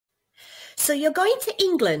So you're going to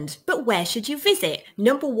England, but where should you visit?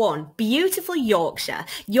 Number one, beautiful Yorkshire.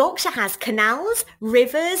 Yorkshire has canals,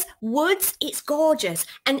 rivers, woods. It's gorgeous.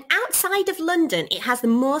 And outside of London, it has the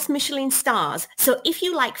most Michelin stars. So if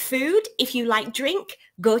you like food, if you like drink,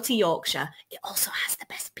 go to Yorkshire. It also has the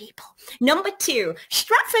best people. Number two,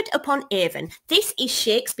 Stratford upon Avon. This is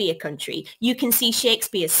Shakespeare country. You can see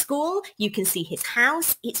Shakespeare's school. You can see his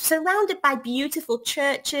house. It's surrounded by beautiful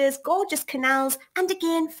churches, gorgeous canals, and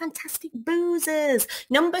again, fantastic boozers.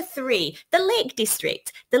 Number three, the Lake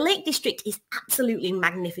District. The Lake District is absolutely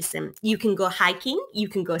magnificent. You can go hiking, you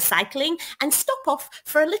can go cycling, and stop off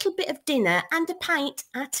for a little bit of dinner and a pint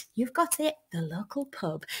at, you've got it, the local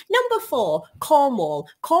pub. Number four, Cornwall.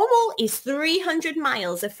 Cornwall is 300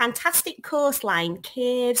 miles of fantastic coastline,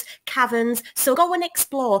 caves, caverns, so go and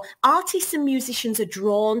explore. Artists and musicians are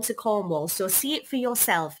drawn to Cornwall, so see it for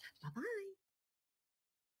yourself.